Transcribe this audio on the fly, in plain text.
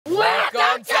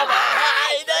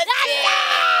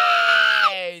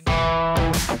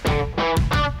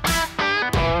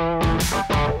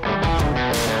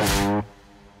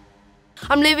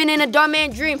I'm living in a Dhar Mann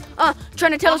dream.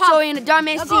 Trying to tell a story in a Dhar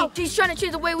Mann scene. She's trying to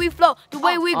change the way we flow, the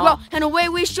way we grow, and the way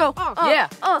we show.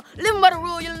 Living by the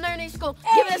rule, you'll learn in school.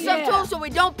 Giving us some tools so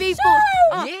we don't be fools.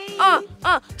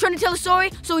 Trying to tell a story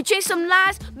so we change some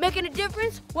lives, making a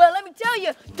difference. Well, let me tell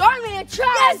you, Dhar Mann tries.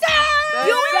 Yes, sir!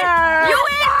 You in? You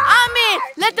in? I'm in.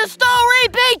 Let the story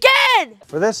begin.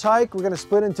 For this hike, we're gonna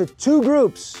split into 2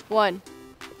 groups. 1,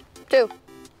 2,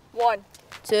 1,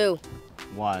 2,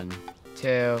 1,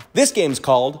 2. This game's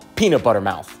called Peanut Butter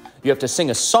Mouth. You have to sing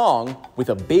a song with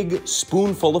a big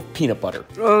spoonful of peanut butter.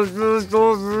 You guys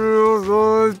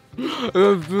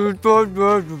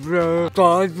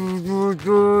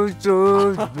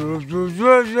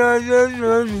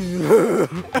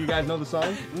know the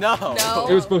song? No.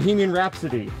 It was Bohemian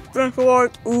Rhapsody.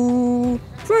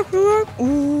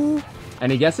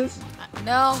 Any guesses?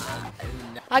 No.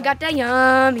 I got that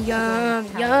yummy, yummy,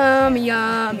 yummy,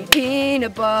 yummy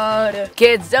peanut butter.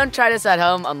 Kids, don't try this at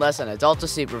home unless an adult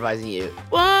is supervising you.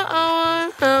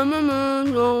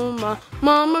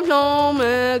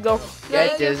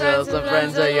 Get yourself some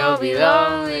friends or you'll be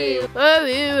lonely.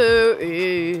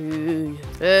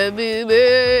 Baby,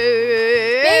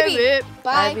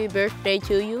 bye. Happy birthday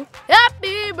to you.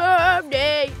 Happy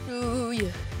birthday to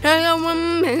you. Hang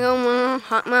on,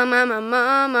 hot mama, mama,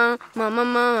 mama, mama,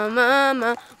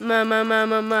 mama,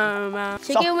 mama, mama.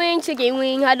 Chicken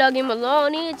wing, hot dog and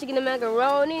bologna, chicken and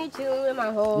macaroni, two in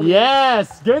my hole.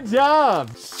 Yes, good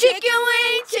job.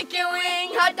 Chicken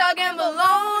wing, hot dog and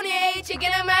bologna,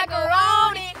 chicken and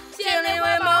macaroni, chilling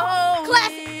with my home.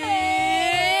 Classic.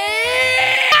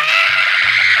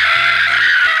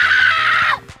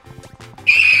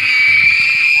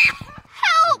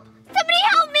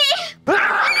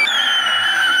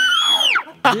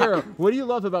 Hero, what do you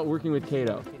love about working with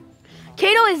Kato?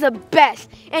 Kato is the best,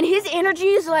 and his energy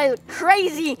is like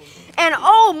crazy, and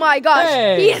oh my gosh,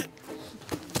 Hey.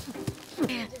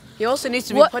 He also needs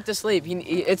to be put to sleep.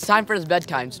 It's time for his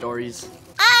bedtime stories.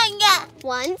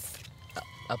 Once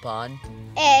Upon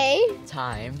a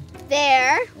time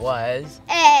there was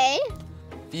a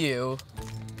few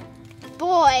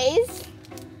boys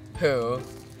who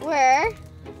were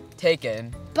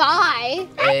taken by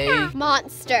a...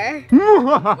 monster. We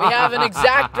have an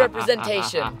exact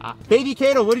representation. Baby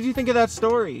Kato, what did you think of that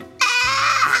story?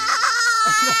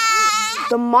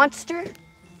 The monster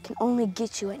can only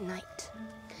get you at night,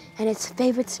 and its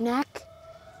favorite snack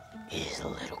is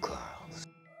little girls.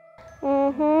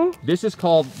 This is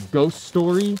called Ghost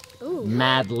Story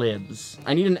Mad Libs.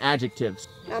 I need an adjective.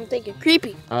 I'm thinking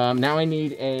creepy. Now I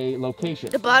need a location.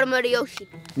 The bottom of the ocean.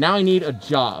 Now I need a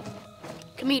job.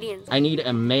 Comedians. I need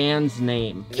a man's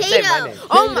name. Kato.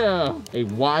 Kato. A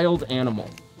wild animal.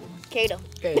 Kato.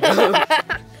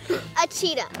 A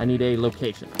cheetah. I need a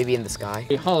location. Maybe in the sky.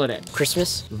 A holiday.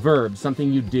 Christmas. Verb,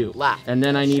 something you do. Laugh. And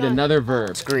then I need another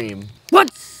verb. Scream.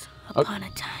 Once upon a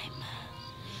time,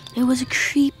 there was a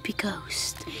creepy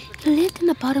ghost. He lived in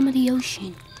the bottom of the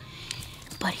ocean,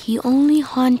 but he only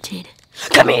haunted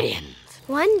comedians.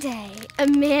 One day, a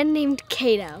man named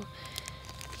Kato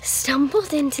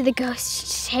stumbled into the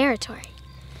ghost territory.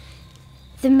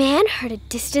 The man heard a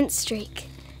distant shriek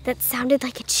that sounded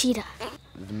like a cheetah.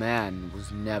 The man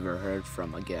was never heard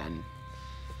from again.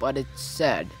 But it's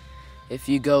said, if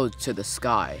you go to the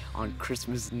sky on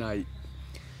Christmas night,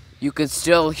 you could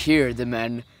still hear the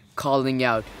men calling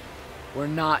out, "We're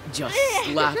not just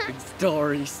laughing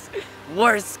stories,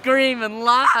 we're screaming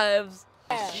lives."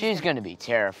 She's gonna be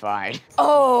terrified.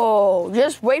 Oh,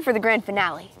 just wait for the grand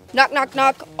finale. Knock, knock,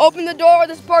 knock. Open the door,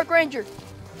 this is Park Ranger.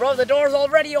 Bro, the door's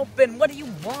already open. What do you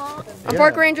want? I'm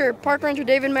Park Ranger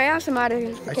David. May I have some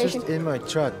identification? It's just in my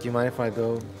truck. Do you mind if I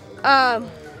go?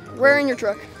 Where in your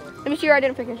truck? Let me see your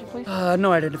identification, please.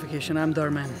 No identification. I'm Dhar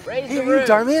Mann. Raise the You roof.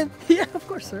 Dhar Mann? Yeah, of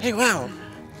course, sir. Hey, wow.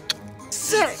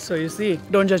 Sick. So you see,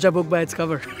 don't judge a book by its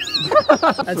cover.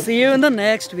 I'll see you in the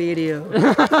next video.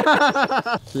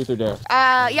 Truth or dare?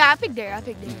 Yeah, I picked Dare.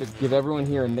 Give everyone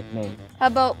here a nickname. How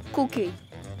about Cool Kid?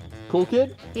 Cool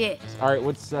Kid? Yeah. All right,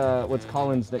 what's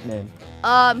Colin's nickname?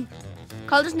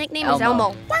 Colin's nickname is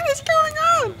Elmo. What is going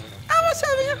on? I was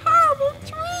having a horrible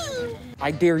dream. I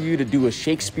dare you to do a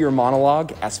Shakespeare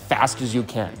monologue as fast as you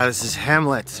can. This is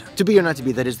Hamlet. To be or not to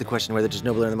be, that is the question. Whether just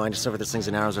nobler in the mind to suffer the slings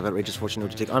and arrows of outrageous fortune, or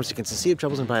to take arms to conceive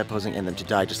troubles and by opposing end them, to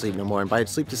die, to sleep no more, and by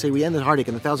sleep to say we end the heartache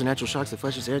and the thousand natural shocks the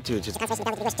flesh is heir to.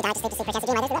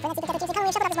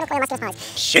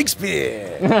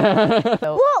 Shakespeare!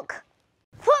 Look!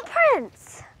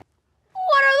 Footprints!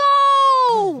 What are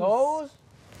those? Those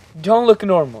don't look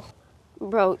normal.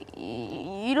 Bro,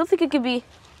 you don't think it could be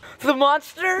The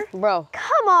monster? Bro.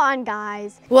 Come on,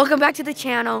 guys. Welcome back to the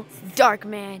channel, Dark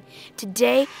Man.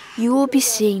 Today, you will be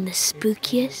seeing the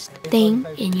spookiest thing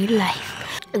in your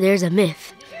life. There's a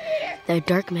myth that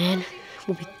Dark Man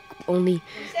only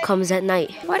comes at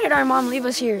night. Why did our mom leave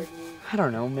us here? I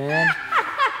don't know, man.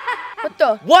 What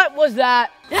the? What was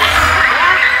that?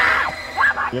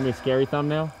 Give me a scary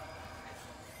thumbnail.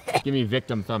 Give me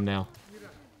victim thumbnail.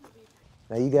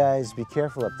 Now you guys be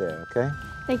careful up there, okay?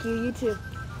 Thank you, you too.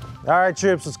 All right,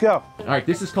 troops, let's go. All right,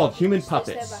 this is called Human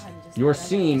Puppets. Your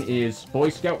scene is Boy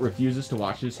Scout refuses to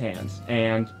wash his hands,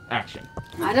 and action.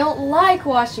 I don't like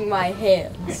washing my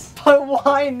hands. But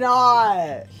why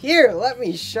not? Here, let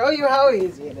me show you how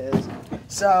easy it is.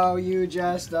 So you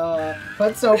just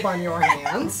put soap on your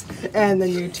hands, and then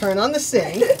you turn on the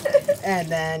sink, and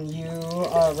then you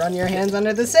run your hands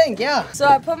under the sink, yeah. So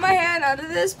I put my hand under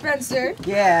the dispenser,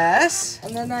 Yes.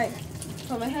 and then I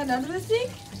put my hand under the sink.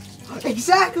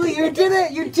 Exactly, you did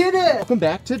it, you did it. Welcome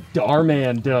back to Dhar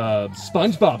Mann Dub,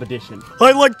 SpongeBob edition.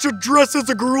 I like to dress as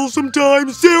a girl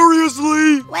sometimes,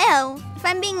 seriously! Well, if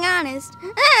I'm being honest.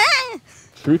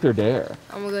 Truth or dare?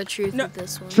 I'm gonna go truth with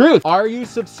this one. Truth! Are you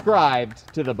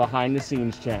subscribed to the behind the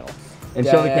scenes channel? And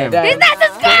show the camera. He's not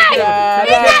subscribed!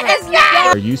 He's not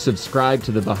subscribed! Are you subscribed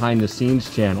to the behind the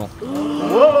scenes channel?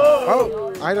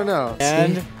 Oh, I don't know.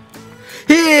 And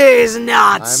he's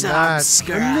not I'm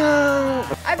subscribed. No.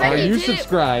 Are you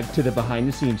subscribed to the behind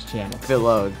the scenes channel? If it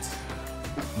loads.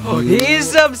 Oh, he's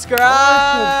subscribed.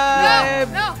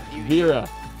 No. Vera,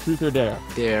 truth or dare?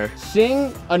 Dare.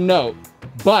 Sing a note,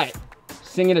 but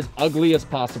sing it as ugly as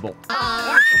possible.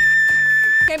 I'm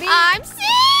singing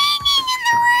in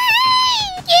the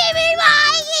rain. Give me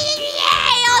my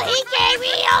nail. He gave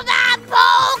me all that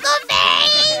poker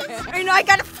face. You know I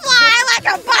gotta fly like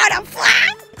a butterfly.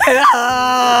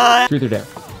 Truth or dare?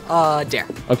 Dare.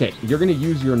 Okay, you're gonna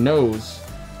use your nose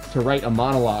to write a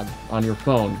monologue on your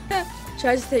phone.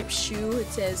 Tries to type shoe, it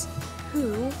says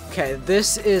who. Okay,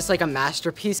 this is like a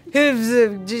masterpiece.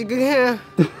 Beautiful.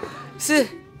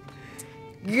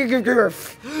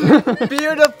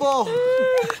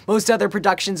 Most other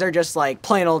productions are just like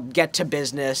plain old get to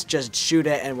business, just shoot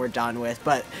it and we're done with.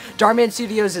 But Dhar Mann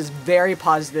Studios is very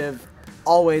positive,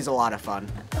 always a lot of fun.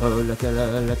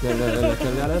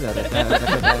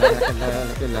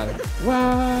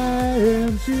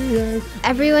 YMCA.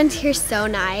 Everyone's here so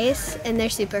nice, and they're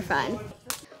super fun.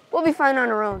 We'll be fine on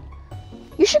our own.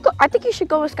 You should go. I think you should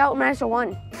go with Scoutmaster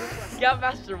 1.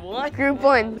 Scoutmaster 1? Group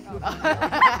 1.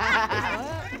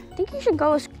 I think you should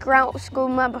go with Scoutmaster.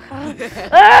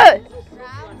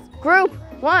 Group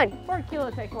 1. 4 kilo,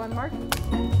 take 1, Mark.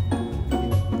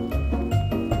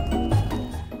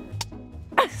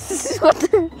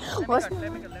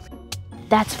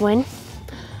 That's when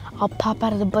I'll pop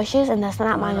out of the bushes, and that's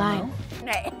not my line.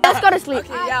 Let's go to sleep.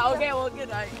 Okay, yeah, okay, well, good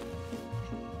night.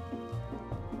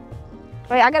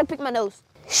 Wait, I gotta pick my nose.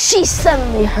 She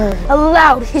suddenly heard a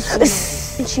loud hissing,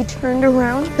 and she turned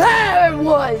around. There it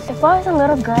was! If I was a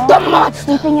little girl The monster!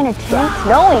 sleeping in a tent,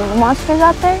 knowing the monsters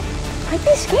out there, I'd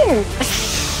be scared.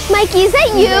 Mikey, is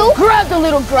that you? Grab the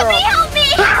little girl! Help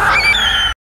me!